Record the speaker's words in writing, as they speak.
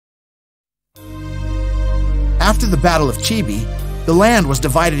After the Battle of Chibi, the land was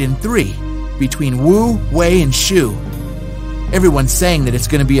divided in three, between Wu, Wei, and Shu. Everyone's saying that it's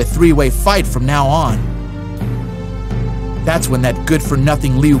going to be a three-way fight from now on. That's when that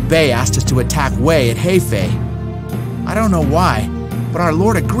good-for-nothing Liu Bei asked us to attack Wei at Hefei. I don't know why, but our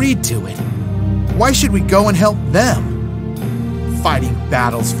Lord agreed to it. Why should we go and help them? Fighting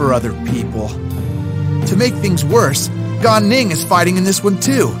battles for other people. To make things worse, Gan Ning is fighting in this one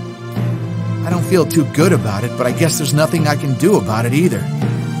too. I don't feel too good about it, but I guess there's nothing I can do about it either.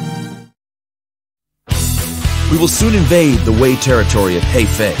 We will soon invade the Wei territory of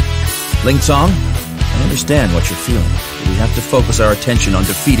Hefei. Ling Tong, I understand what you're feeling, but we have to focus our attention on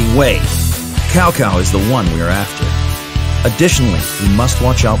defeating Wei. Cao Cao is the one we are after. Additionally, we must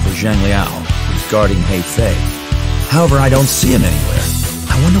watch out for Zhang Liao, who's guarding Hefei. However, I don't see him anywhere.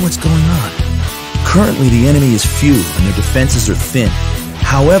 I wonder what's going on. Currently, the enemy is few and their defenses are thin.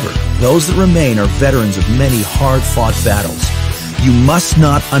 However, those that remain are veterans of many hard-fought battles. You must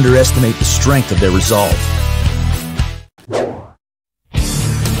not underestimate the strength of their resolve.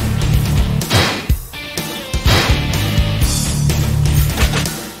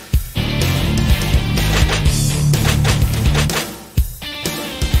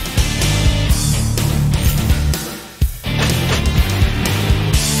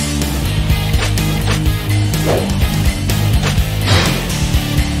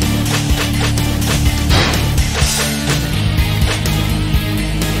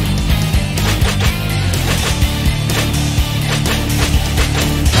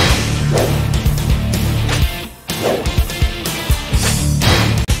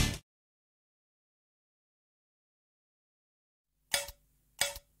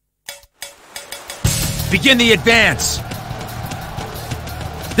 Begin the advance!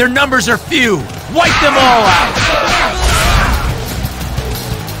 Their numbers are few! Wipe them all out!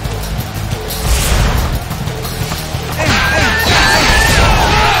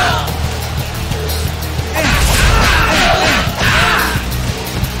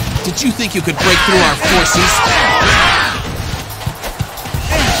 Did you think you could break through our forces?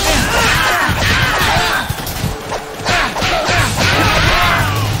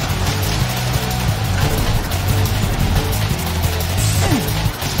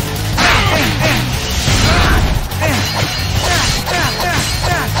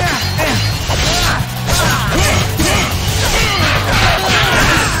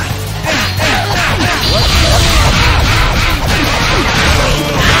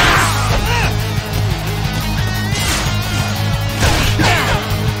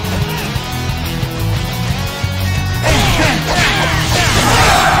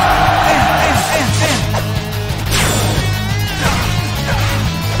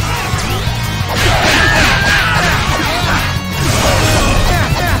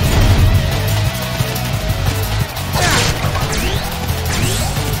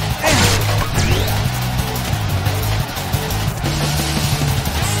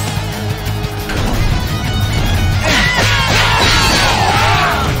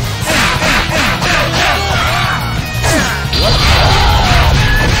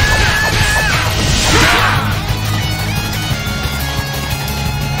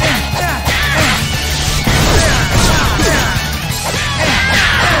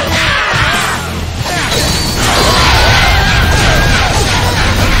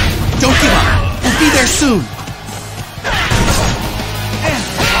 Soon.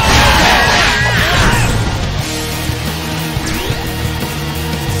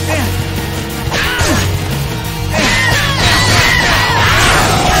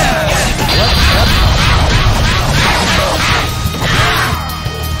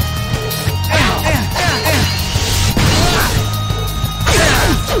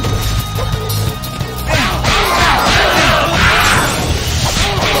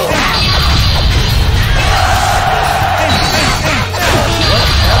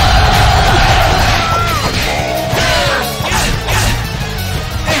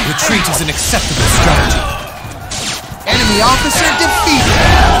 Retreat is an acceptable strategy. Enemy officer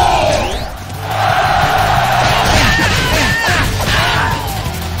defeated!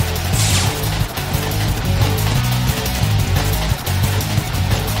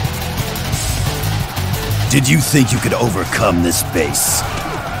 Did you think you could overcome this base?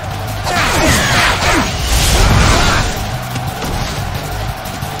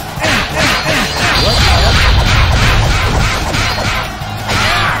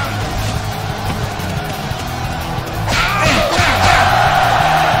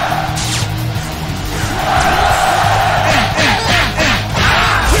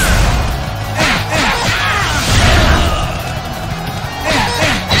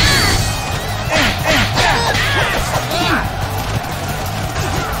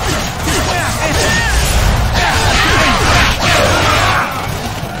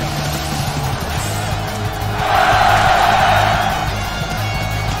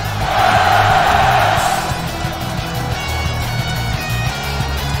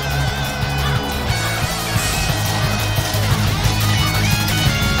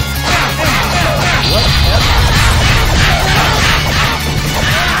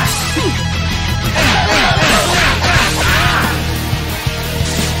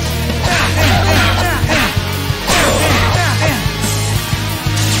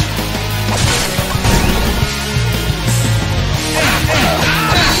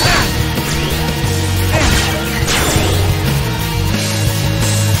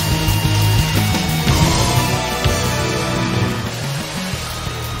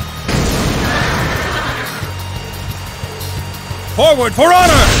 forward for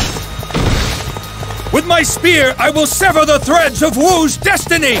honor! With my spear, I will sever the threads of Wu's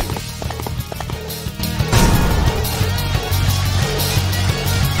destiny!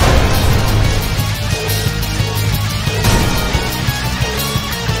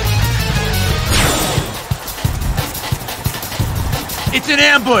 It's an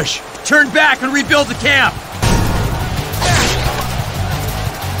ambush! Turn back and rebuild the camp!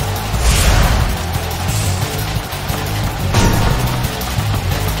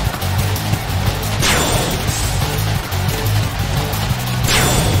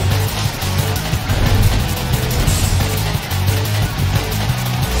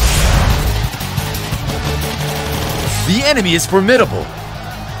 The enemy is formidable.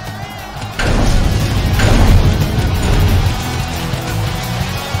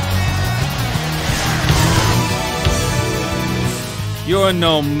 You're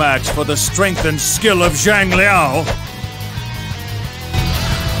no match for the strength and skill of Zhang Liao.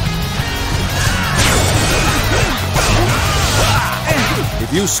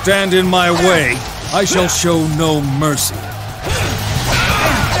 If you stand in my way, I shall show no mercy.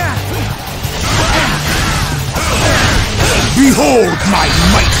 Behold my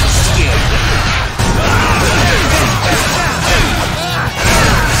mighty skill!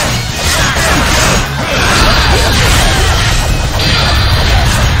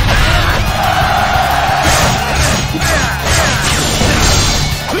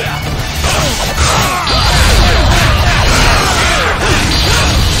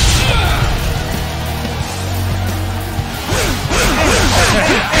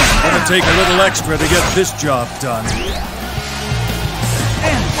 Gonna take a little extra to get this job done.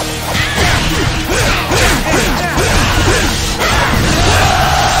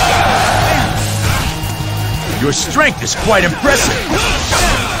 Your strength is quite impressive.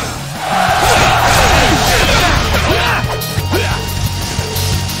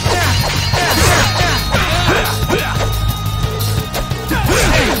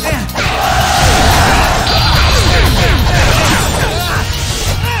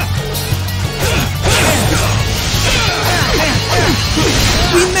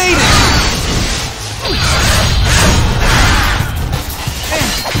 We made it!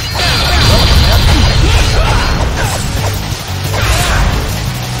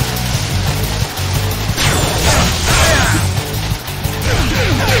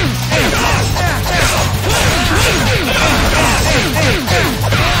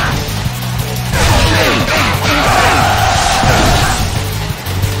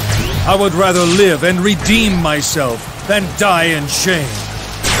 I would rather live and redeem myself than die in shame.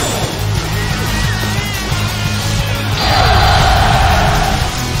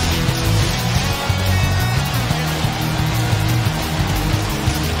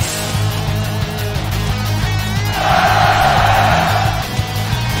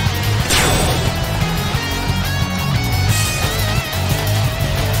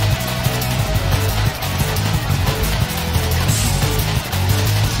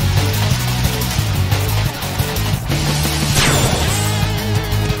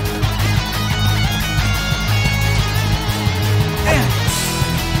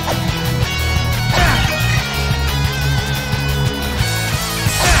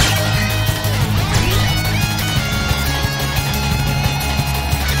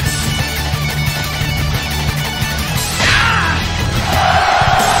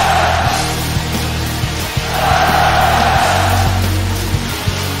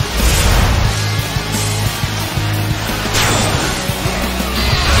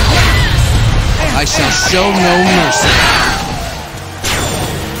 I shall show no mercy.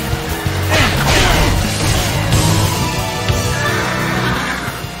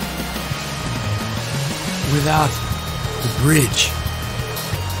 Without the bridge.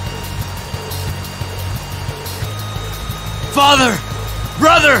 Father!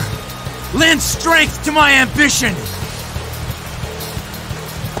 Brother! Lend strength to my ambition!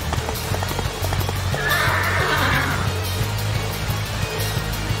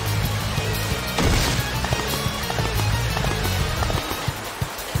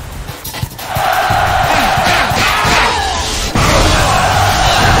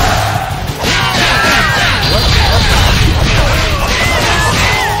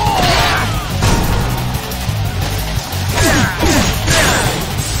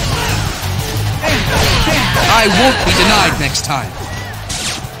 I won't be denied next time.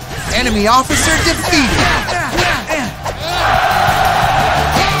 Enemy officer defeated.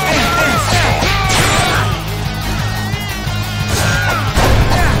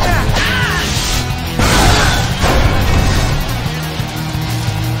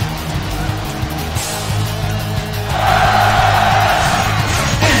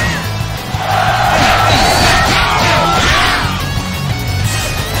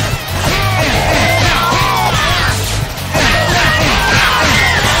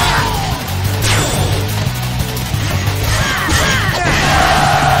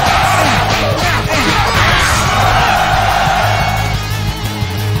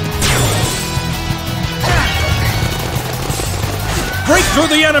 through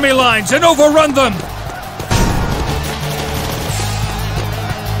the enemy lines and overrun them!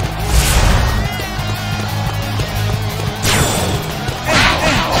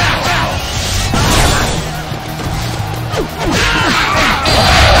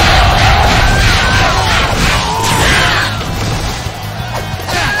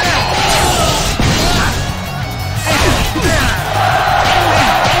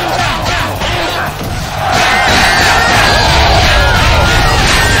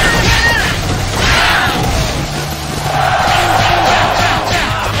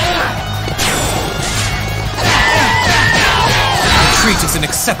 Retreat is an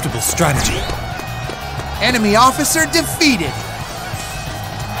acceptable strategy. Enemy officer defeated.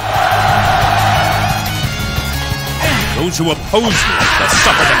 Those who oppose me will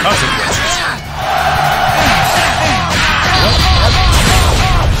suffer the consequences.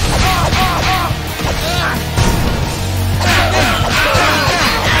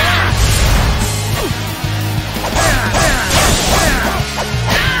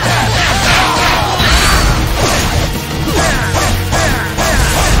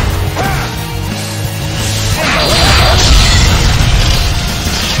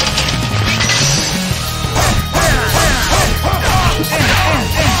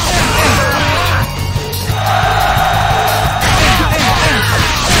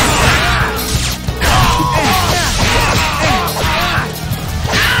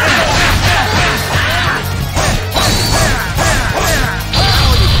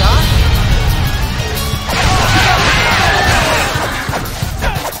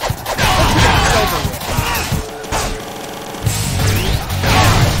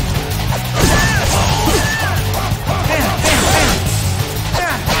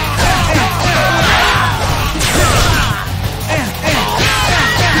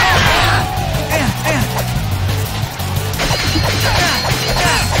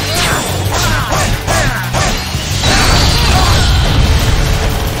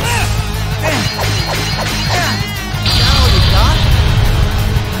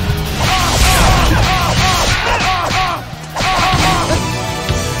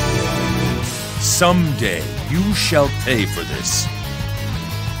 Someday, you shall pay for this.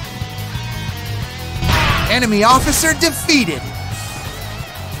 Enemy officer defeated.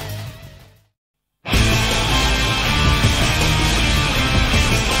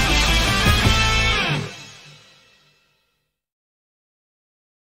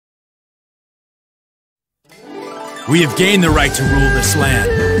 We have gained the right to rule this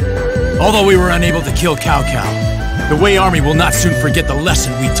land. Although we were unable to kill Cao Cao, the Wei army will not soon forget the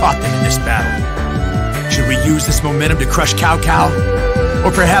lesson we taught them in this battle. Should we use this momentum to crush Cao Cao?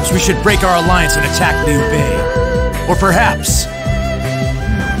 Or perhaps we should break our alliance and attack Liu Bei? Or perhaps...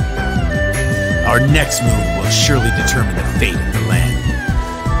 our next move will surely determine the fate of the land.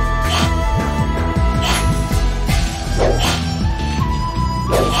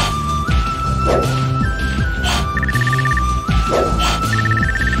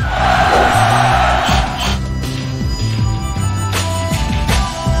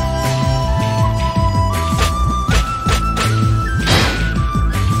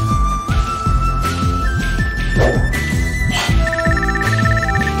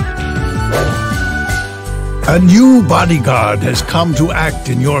 A new bodyguard has come to act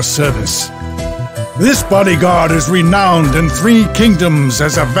in your service. This bodyguard is renowned in 3 kingdoms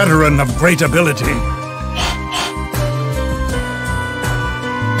as a veteran of great ability.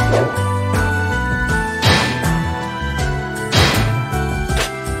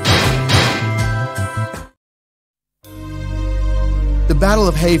 The Battle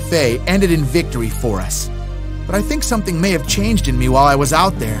of Hefei ended in victory for us. But I think something may have changed in me while I was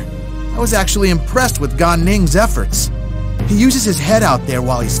out there. I was actually impressed with Gan Ning's efforts. He uses his head out there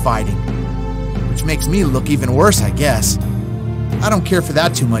while he's fighting, which makes me look even worse, I guess. I don't care for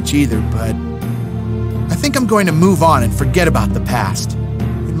that too much either, but I think I'm going to move on and forget about the past.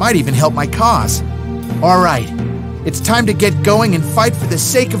 It might even help my cause. All right, it's time to get going and fight for the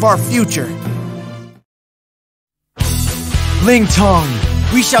sake of our future. Ling Tong,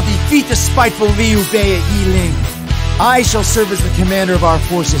 we shall defeat the spiteful Liu Bei at Yiling. I shall serve as the commander of our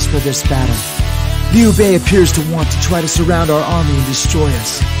forces for this battle. Liu Bei appears to want to try to surround our army and destroy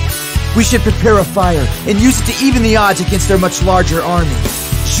us. We should prepare a fire and use it to even the odds against their much larger army.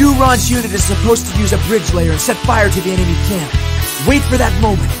 Zhu Ran's unit is supposed to use a bridge layer and set fire to the enemy camp. Wait for that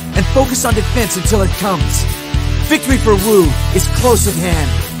moment and focus on defense until it comes. Victory for Wu is close at hand.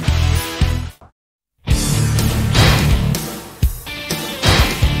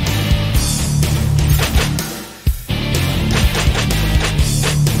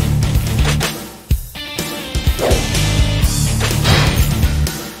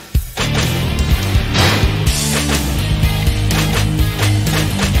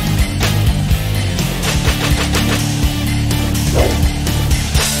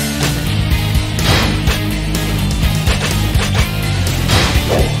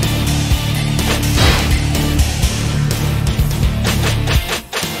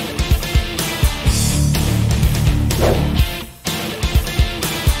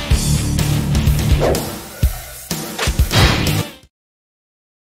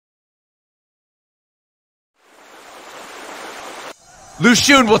 Lu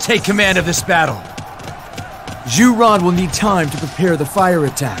Xun will take command of this battle. Zhu Ran will need time to prepare the fire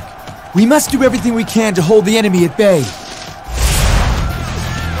attack. We must do everything we can to hold the enemy at bay.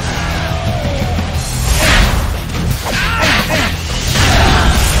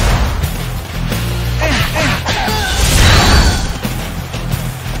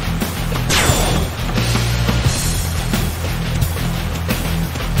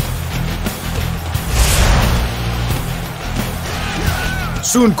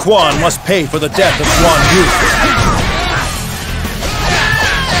 Sun Quan must pay for the death of Guan Yu.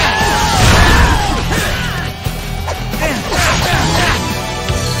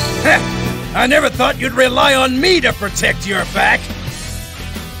 I never thought you'd rely on me to protect your back.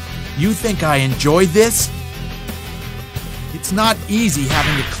 You think I enjoy this? It's not easy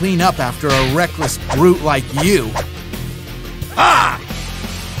having to clean up after a reckless brute like you. Ah!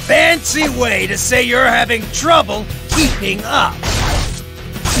 Fancy way to say you're having trouble keeping up.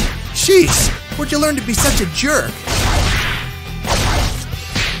 Jeez, where'd you learn to be such a jerk?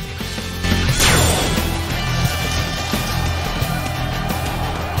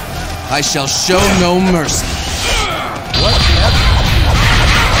 I shall show no mercy.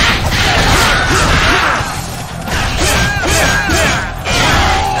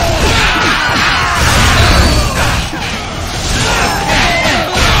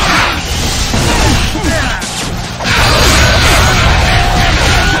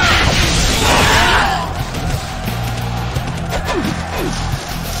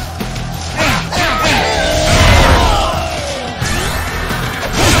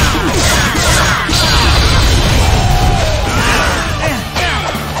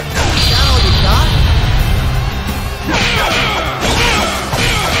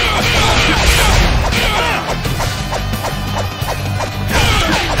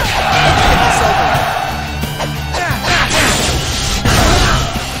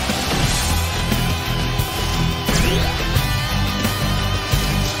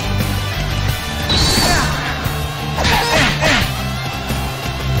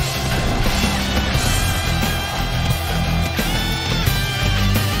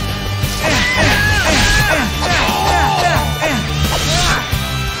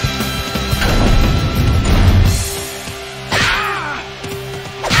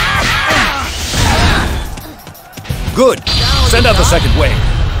 Good. Send out the second wave.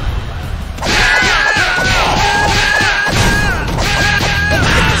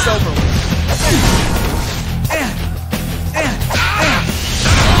 It's over.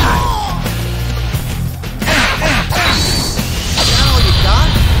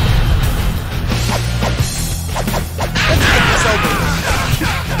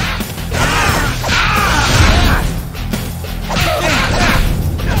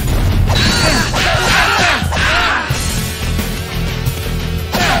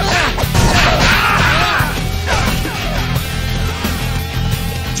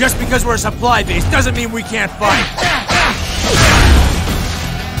 Just because we're a supply base doesn't mean we can't fight.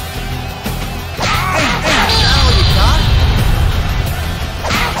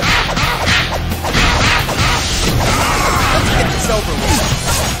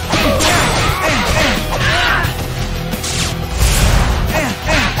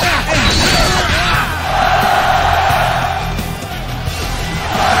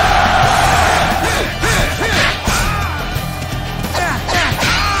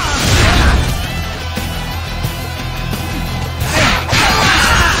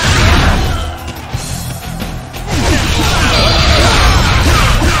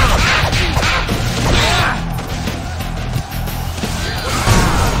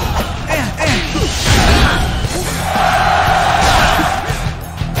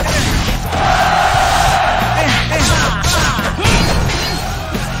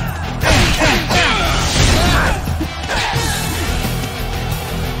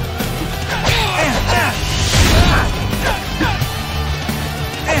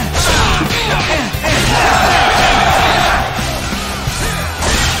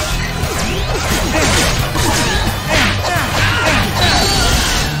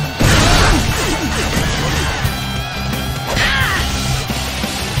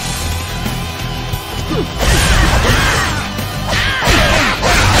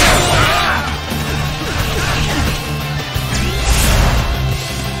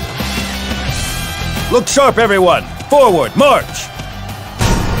 Look sharp, everyone! Forward, march!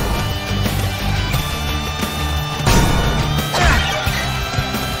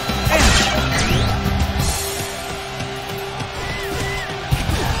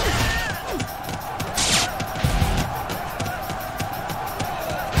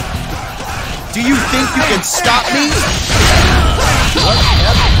 Do you think you can stop me?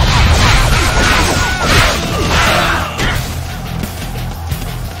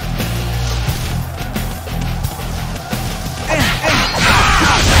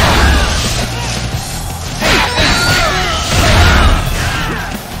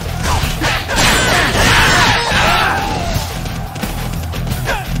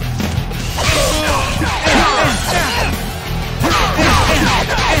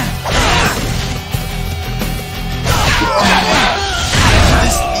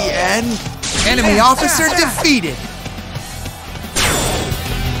 Enemy officer defeated.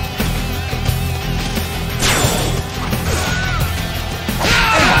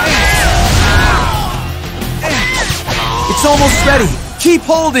 It's almost ready. Keep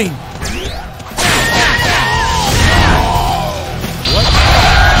holding.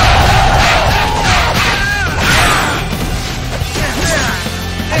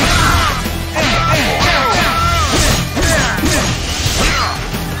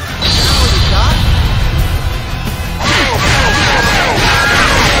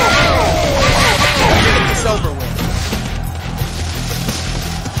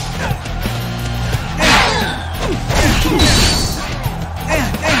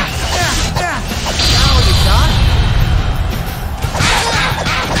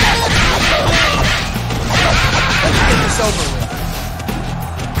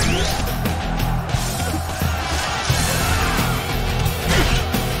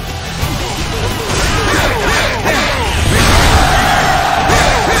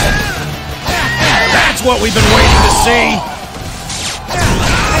 What we've been waiting to see.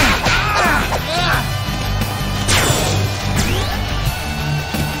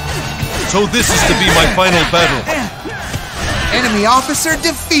 So this is to be my final battle. Enemy officer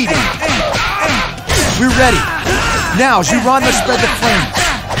defeated. We're ready. Now, Juron must spread the flames.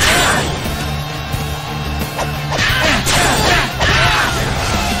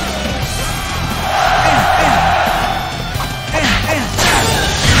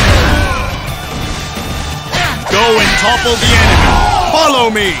 Go and topple the enemy! Follow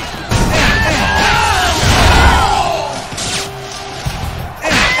me!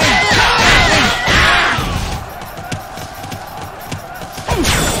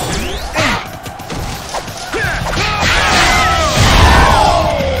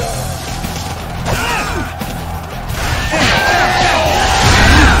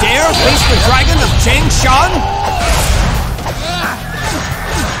 You dare face the dragon of Changshan?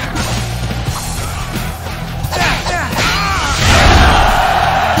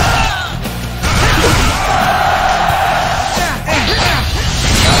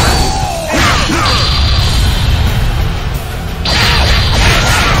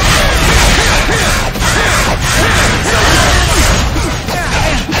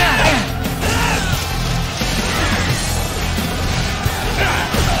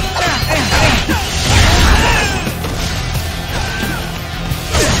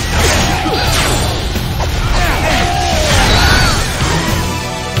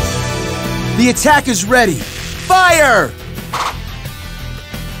 The attack is ready. Fire!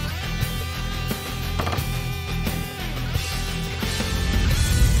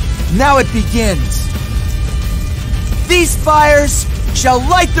 Now it begins. These fires shall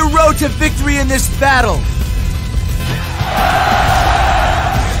light the road to victory in this battle.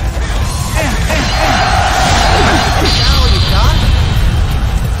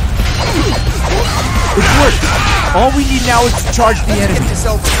 It worked. All we need now is to charge the enemy.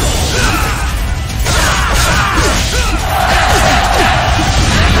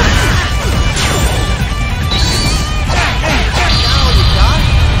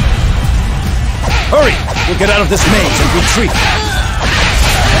 Hurry! We'll get out of this maze and retreat.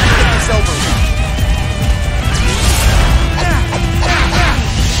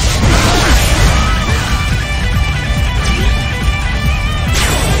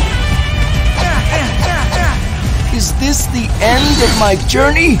 Is this the end of my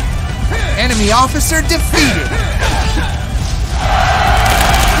journey? Enemy officer defeated.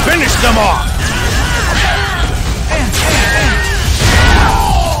 Finish them off!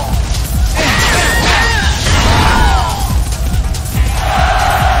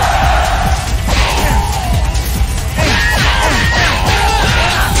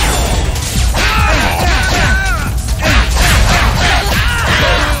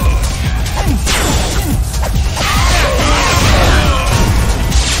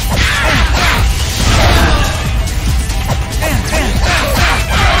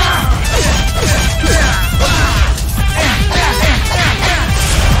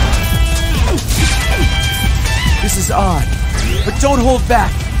 Odd, but don't hold back.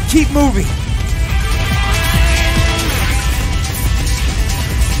 Keep moving.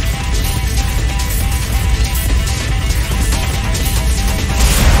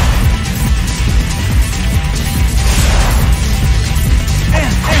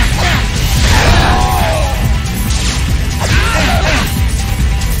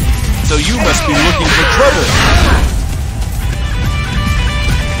 So you must be looking for trouble.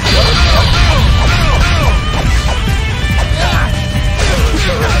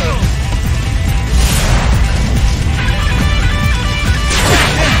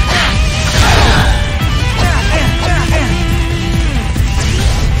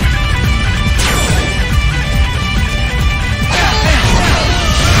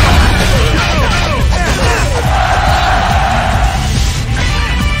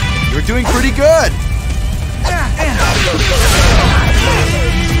 We're doing pretty good.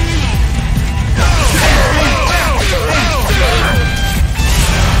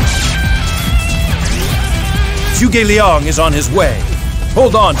 Zhuge Liang is on his way.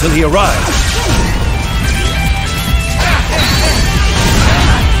 Hold on till he arrives.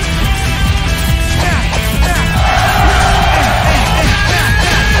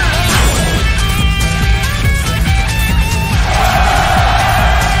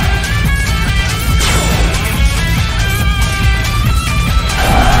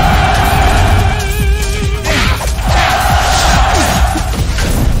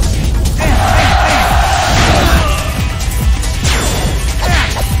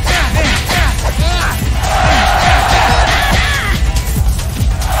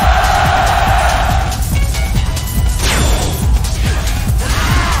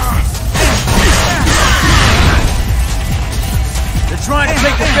 Trying to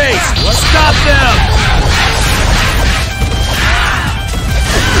take the base! Stop them!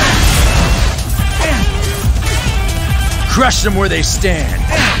 Crush them where they stand!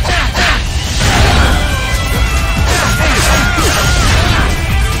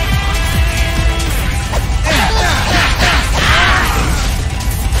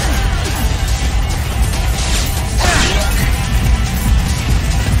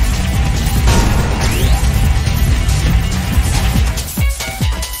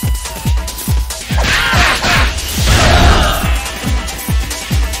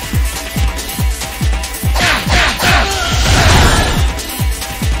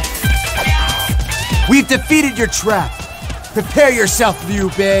 We've defeated your trap. Prepare yourself, Liu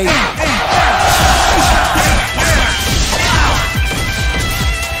Bei.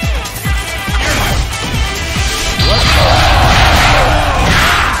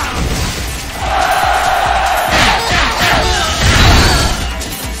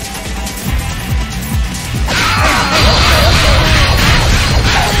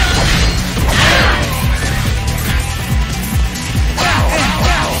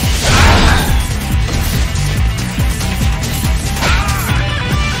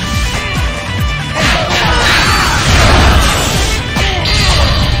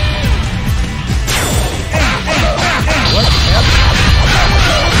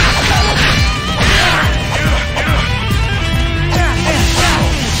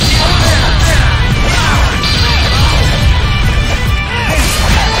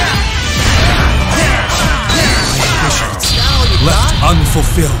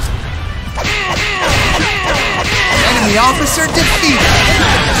 Unfulfilled. Enemy officer defeated.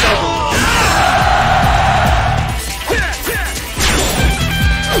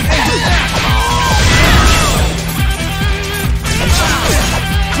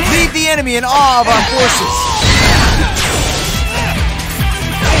 Leave the enemy in awe of our forces.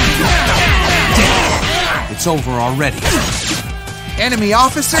 It's over already. Enemy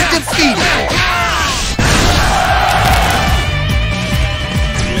officer defeated.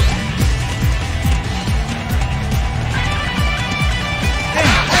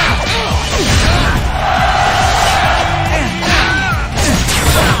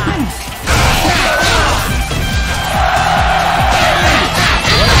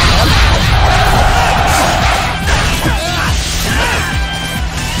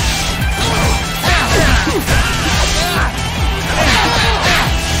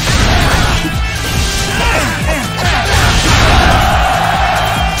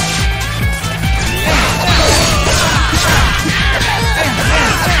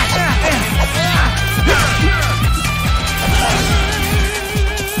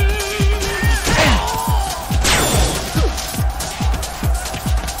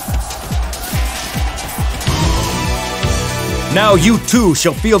 Now you too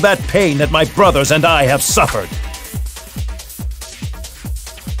shall feel that pain that my brothers and I have suffered.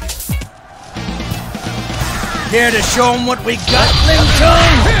 Care to show them what we got, Ling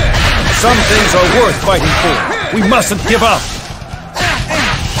Tong? Some things are worth fighting for. We mustn't give up.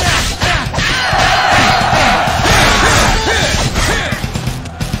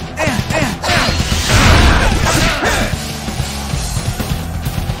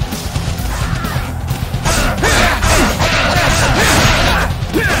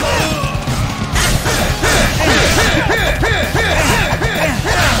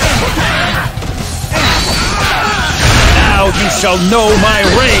 Now you shall know my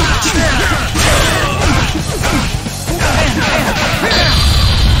rage!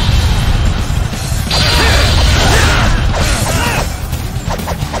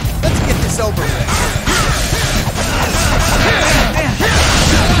 Let's get this over with.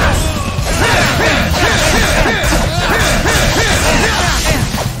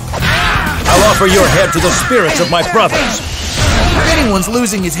 I'll offer your head to the spirits of my brothers. If anyone's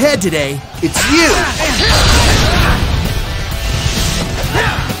losing his head today, it's you!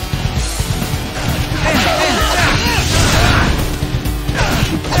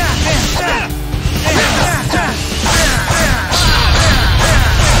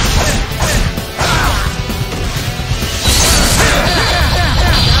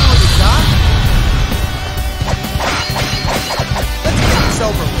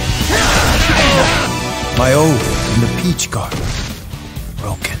 My oath in the peach garden.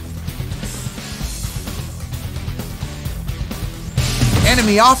 Broken.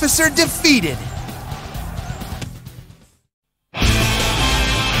 Enemy officer defeated!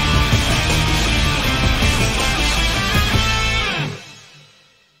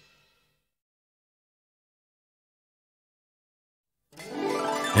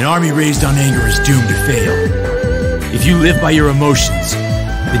 An army raised on anger is doomed to fail. If you live by your emotions,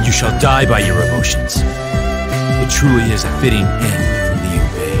 then you shall die by your emotions. It truly is a fitting end for Liu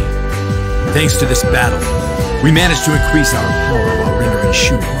Bei. Thanks to this battle, we managed to increase our power while rendering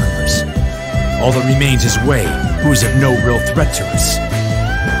Shu harmless. All that remains is Wei, who is of no real threat to us.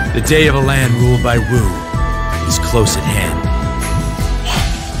 The day of a land ruled by Wu is close at hand.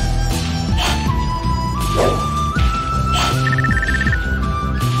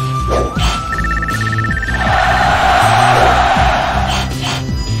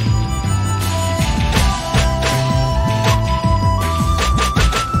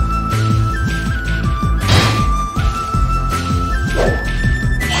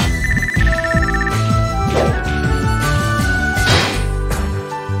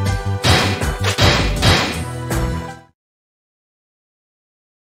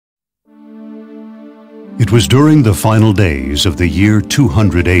 It was during the final days of the year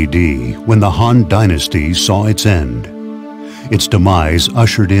 200 AD when the Han Dynasty saw its end. Its demise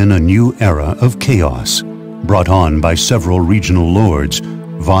ushered in a new era of chaos, brought on by several regional lords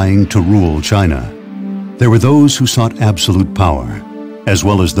vying to rule China. There were those who sought absolute power, as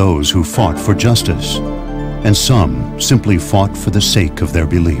well as those who fought for justice, and some simply fought for the sake of their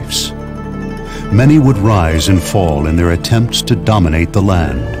beliefs. Many would rise and fall in their attempts to dominate the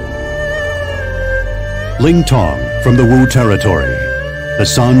land. Ling Tong from the Wu territory. The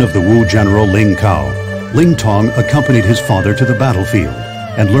son of the Wu general Ling Cao, Ling Tong accompanied his father to the battlefield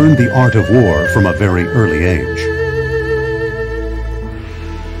and learned the art of war from a very early age.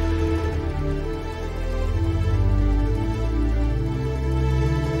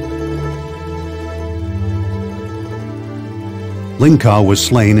 Ling Cao was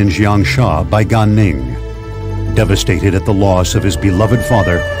slain in Jiangsha by Gan Ning. Devastated at the loss of his beloved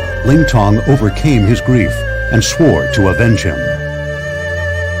father, Ling Tong overcame his grief and swore to avenge him.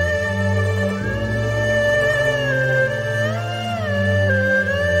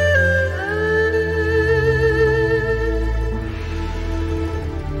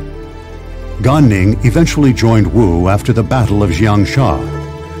 Gan Ning eventually joined Wu after the Battle of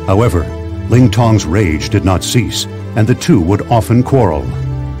Jiangsha. However, Ling Tong's rage did not cease, and the two would often quarrel.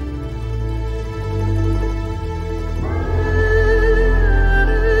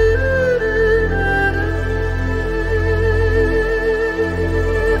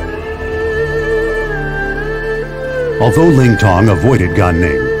 Although Ling Tong avoided Gan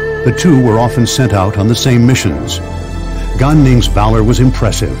Ning, the two were often sent out on the same missions. Gan Ning's valor was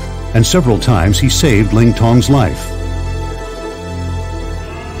impressive, and several times he saved Ling Tong's life.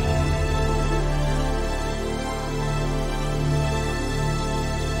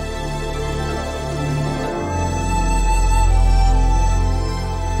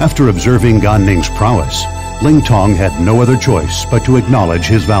 After observing Gan Ning's prowess, Ling Tong had no other choice but to acknowledge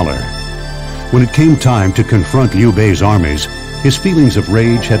his valor. When it came time to confront Liu Bei's armies, his feelings of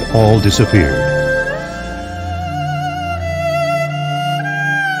rage had all disappeared.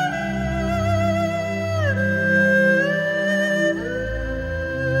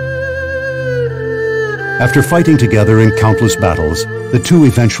 After fighting together in countless battles, the two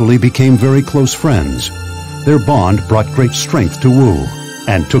eventually became very close friends. Their bond brought great strength to Wu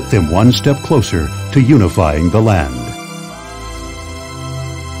and took them one step closer to unifying the land.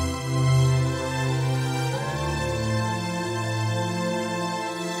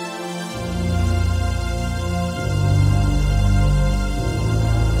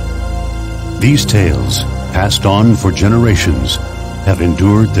 These tales, passed on for generations, have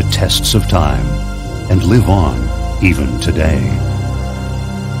endured the tests of time and live on even today.